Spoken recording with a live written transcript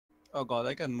Oh god,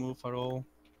 I can move at all.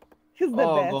 He's the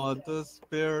Oh best. god, the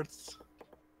spirits.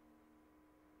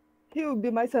 He will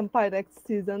be my senpai next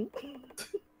season.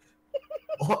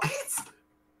 What?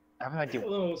 I have no idea.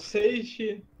 No, Sage,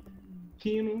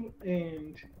 Kino,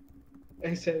 and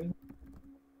A7.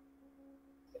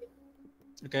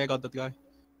 Okay, I got that guy.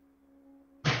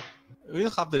 We'll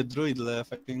have the druid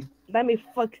left, I think. Let me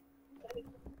fuck.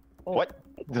 Oh. What?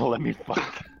 Don't let me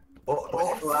fuck.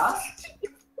 Oh, last?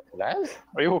 Laz?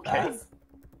 Are you okay? Last?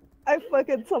 I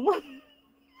fucked someone.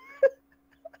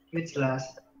 Which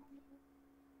last?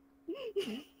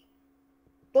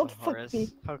 Don't fuck Horace, me.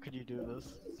 how could you do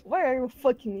this? Why are you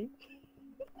fucking me?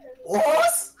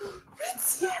 What?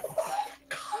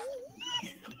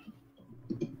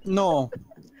 No.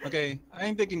 Okay,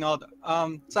 I'm taking out.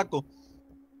 Saku.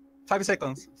 5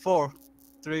 seconds. 4,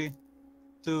 3,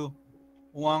 2,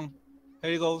 1.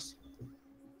 Here he goes.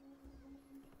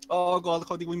 Oh god,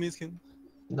 how did we miss him?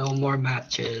 No more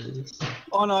matches.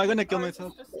 Oh no, I'm gonna kill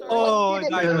myself. Oh, I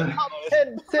died.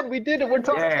 Ten, we did it. We're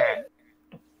talking. Yeah.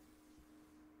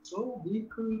 So we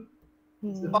could.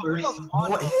 Hmm. The first.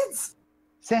 What?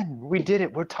 Zen, we did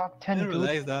it. We're top I 10. didn't Dude.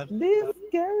 realize that. This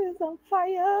girl is on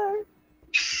fire.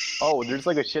 Oh, there's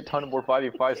like a shit ton more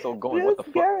 5v5 still going. This What the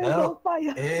fuck? girl is on Hell,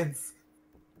 fire. It's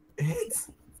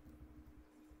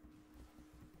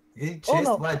getting Oh, chased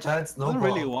no. by a giant I don't snowball.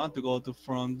 really want to go to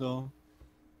front though.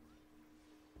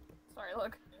 Sorry,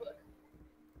 look.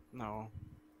 No,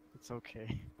 it's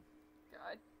okay.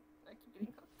 God, I keep getting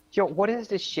cooked Yo, what is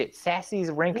this shit? Sassy's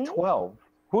rank Hmm? 12.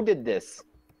 Who did this?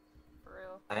 for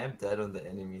real. I am dead on the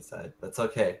enemy side. That's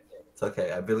okay. It's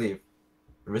okay. I believe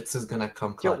Ritsu's gonna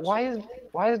come Yo, clutch.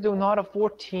 why is Donata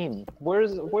 14?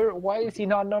 Why is he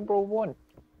not number 1?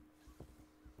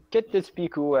 Get this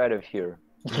Piku out of here.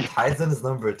 Tizen is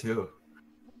number 2.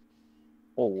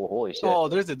 Oh, holy shit. Oh,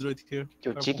 there's a druid here.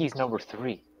 Yo, Careful. Jiki's number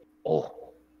 3. Oh.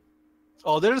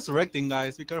 Oh, there's wrecking,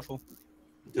 guys. Be careful.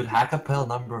 Dude, Hackapel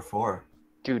number 4.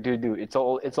 Dude, it's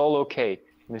all okay.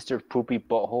 Mr. Poopy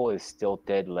Butthole is still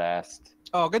dead last.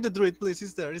 Oh, get the druid, please.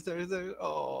 He's there.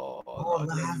 Oh, Oh,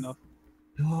 not yet nice. enough.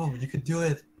 No, you can do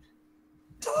it.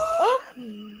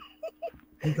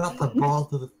 You got the ball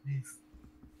to the face.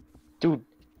 Dude,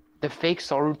 the fake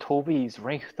Sarutobi is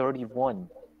rank 31.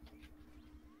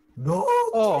 No.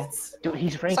 Oh. kids. Dude,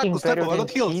 he's ranking Saku, better I than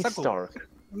got healed, Keith Saku. Stark.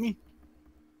 Me.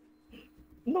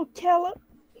 No, Kella.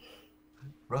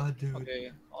 Run, dude.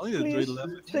 Okay, only the druid Please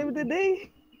left. save the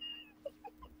day.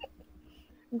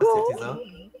 Safety Go.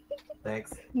 zone.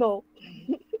 Thanks. No.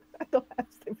 I don't have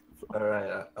safety zone.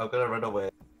 Alright, I'm gonna run away.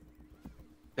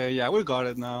 Okay, yeah, we got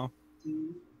it now.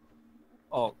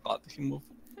 Oh god, he moved.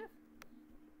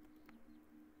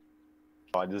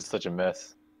 Oh, this is such a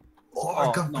mess. Oh,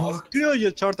 Oh, good no, book. screw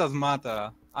your Chortas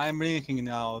Mata. I'm bringing it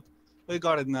out. We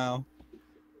got it now.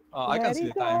 Oh, I can Let see the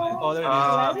it time. go. Oh, there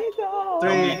Let it it go.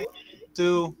 is. 3,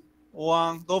 2,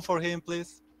 1. Go for him,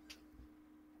 please.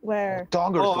 Where?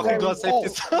 Dongers. Oh, he got safety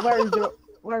zone.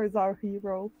 Where is our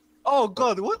hero? Oh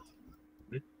god, what?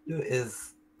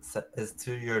 Is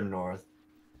to your north.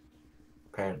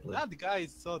 Apparently. That guy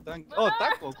is so tanky. Oh,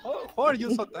 Taco, how are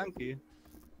you so tanky?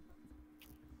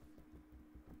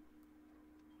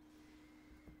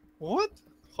 What?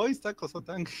 How is Taco so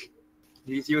tanky?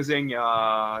 He's using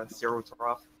Zero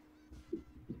Trough.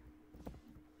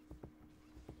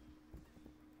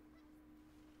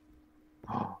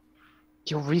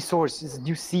 Yo, resource is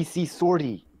new CC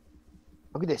sortie.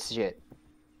 Look at this shit.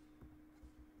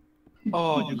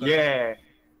 Oh, you got Yeah.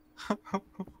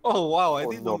 Oh wow, I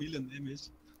Oh, did no. 1 million damage.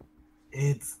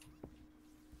 It's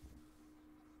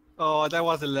Oh, that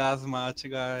was the last match,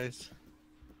 guys.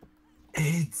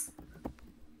 it's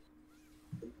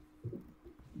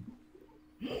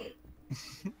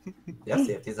yeah,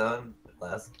 safety zone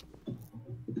last.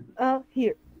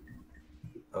 Here.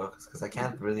 Oh, because I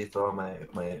can't really throw my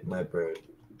bird.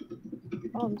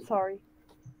 Oh, I'm sorry.